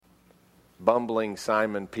bumbling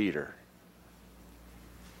Simon Peter.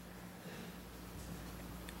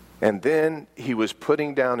 And then he was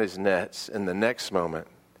putting down his nets in the next moment,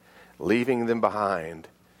 leaving them behind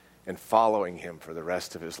and following him for the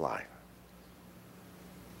rest of his life.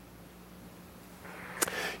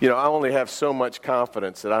 You know, I only have so much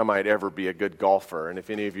confidence that I might ever be a good golfer. And if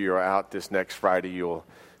any of you are out this next Friday, you'll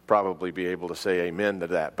probably be able to say amen to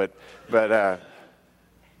that. But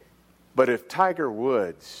if Tiger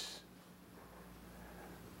Woods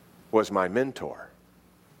was my mentor,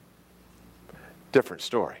 different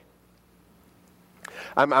story.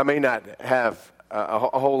 I may not have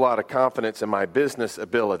a whole lot of confidence in my business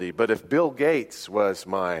ability, but if Bill Gates was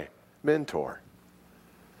my mentor,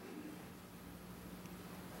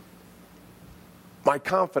 my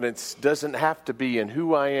confidence doesn't have to be in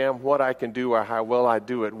who I am, what I can do, or how well I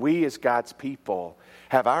do it. We as God's people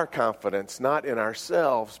have our confidence not in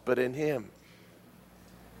ourselves, but in Him.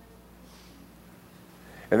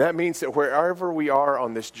 And that means that wherever we are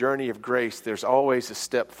on this journey of grace, there's always a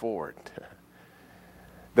step forward.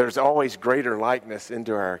 There's always greater likeness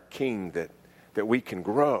into our King that we can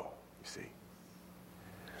grow, you see.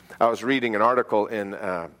 I was reading an article in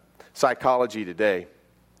Psychology Today.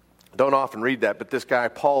 Don't often read that, but this guy,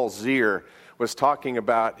 Paul Zier, was talking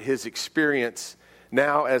about his experience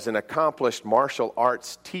now as an accomplished martial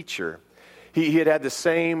arts teacher. He had the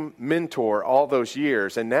same mentor all those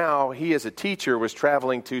years, and now he as a teacher was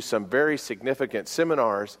traveling to some very significant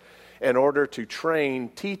seminars in order to train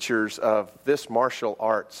teachers of this martial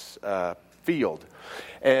arts field.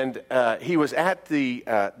 And he was at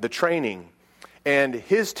the training, and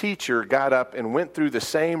his teacher got up and went through the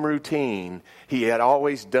same routine he had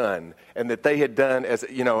always done, and that they had done as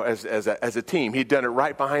a team. He'd done it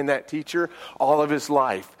right behind that teacher all of his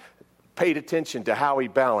life. Paid attention to how he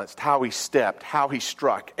balanced, how he stepped, how he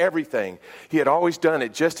struck, everything. He had always done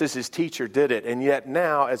it just as his teacher did it. And yet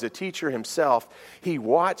now, as a teacher himself, he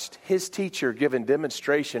watched his teacher give a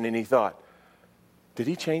demonstration, and he thought, did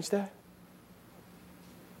he change that?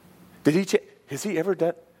 Has he ever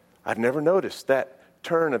done? I've never noticed that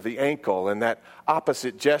turn of the ankle and that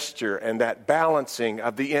opposite gesture and that balancing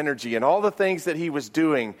of the energy and all the things that he was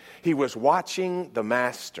doing. He was watching the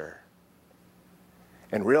master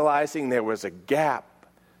and realizing there was a gap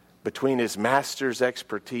between his master's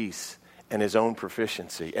expertise and his own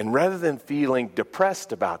proficiency. And rather than feeling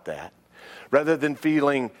depressed about that, rather than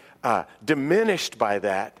feeling diminished by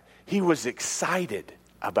that, he was excited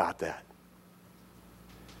about that.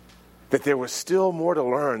 That there was still more to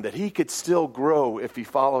learn, that he could still grow if he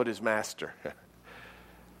followed his master.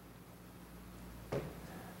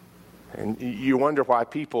 And you wonder why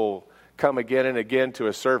people come again and again to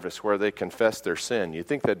a service where they confess their sin. You'd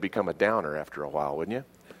think that'd become a downer after a while, wouldn't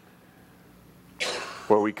you?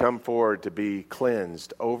 Where we come forward to be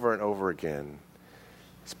cleansed over and over again.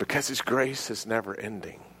 It's because His grace is never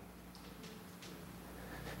ending.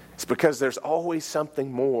 It's because there's always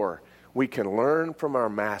something more we can learn from our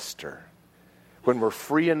Master when we're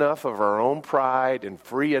free enough of our own pride and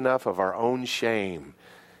free enough of our own shame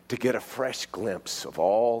to get a fresh glimpse of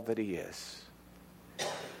all that He is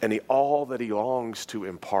and all that He longs to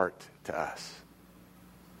impart to us.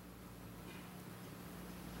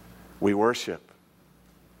 We worship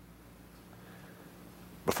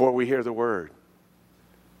before we hear the word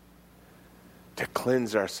to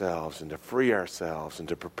cleanse ourselves and to free ourselves and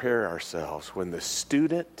to prepare ourselves. When the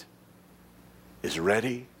student is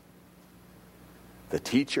ready, the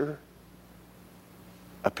teacher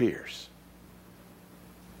appears.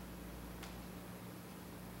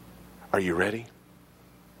 Are you ready?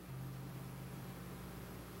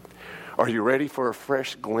 Are you ready for a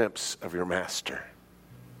fresh glimpse of your master?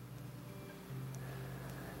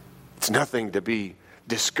 It's nothing to be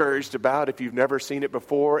discouraged about if you've never seen it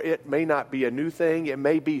before. It may not be a new thing. It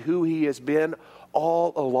may be who He has been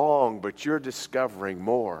all along, but you're discovering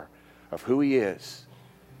more of who He is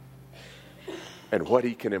and what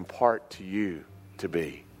He can impart to you to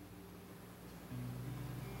be.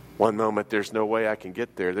 One moment, there's no way I can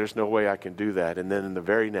get there. There's no way I can do that. And then in the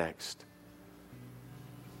very next,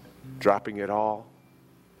 dropping it all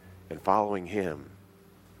and following Him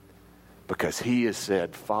because He has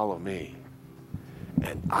said, follow me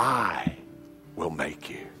and I will make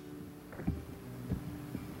you.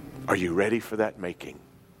 Are you ready for that making?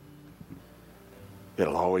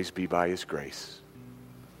 It'll always be by His grace.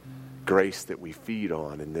 Grace that we feed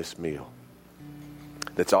on in this meal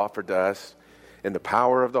that's offered to us in the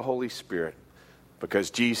power of the Holy Spirit, because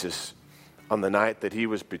Jesus, on the night that He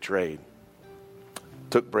was betrayed,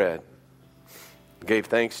 took bread, gave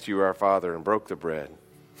thanks to you, our Father, and broke the bread,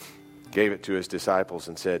 gave it to his disciples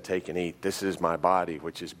and said, "Take and eat. This is my body,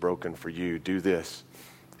 which is broken for you. Do this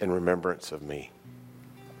in remembrance of me."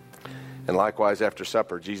 And likewise, after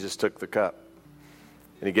supper, Jesus took the cup.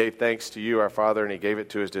 And he gave thanks to you, our Father, and he gave it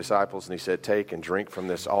to his disciples. And he said, "Take and drink from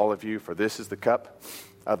this, all of you, for this is the cup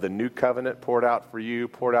of the new covenant poured out for you,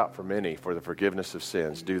 poured out for many, for the forgiveness of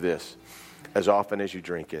sins. Do this as often as you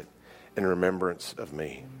drink it in remembrance of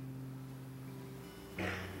me."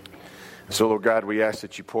 So, Lord God, we ask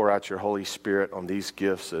that you pour out your Holy Spirit on these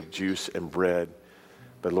gifts of juice and bread.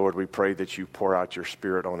 But, Lord, we pray that you pour out your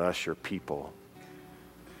Spirit on us, your people,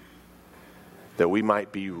 that we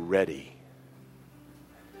might be ready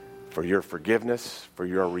for your forgiveness, for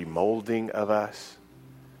your remolding of us,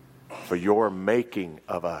 for your making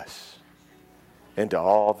of us into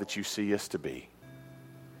all that you see us to be.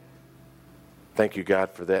 Thank you,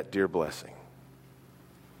 God, for that dear blessing.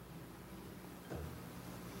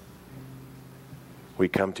 We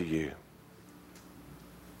come to you.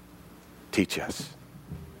 Teach us.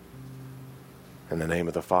 In the name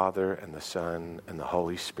of the Father, and the Son, and the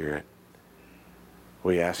Holy Spirit,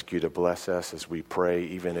 we ask you to bless us as we pray,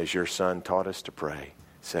 even as your Son taught us to pray,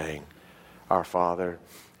 saying, "Our Father,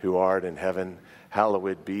 who art in heaven,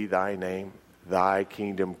 hallowed be thy name. Thy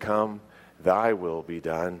kingdom come, thy will be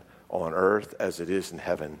done, on earth as it is in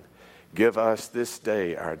heaven. Give us this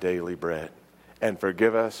day our daily bread, and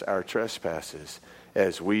forgive us our trespasses,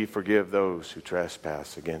 as we forgive those who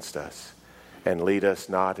trespass against us. And lead us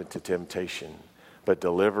not into temptation, but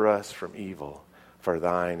deliver us from evil. For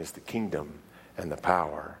thine is the kingdom, and the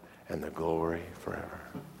power, and the glory forever."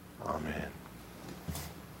 Amen.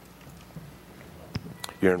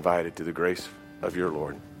 You're invited to the grace of your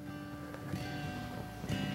Lord.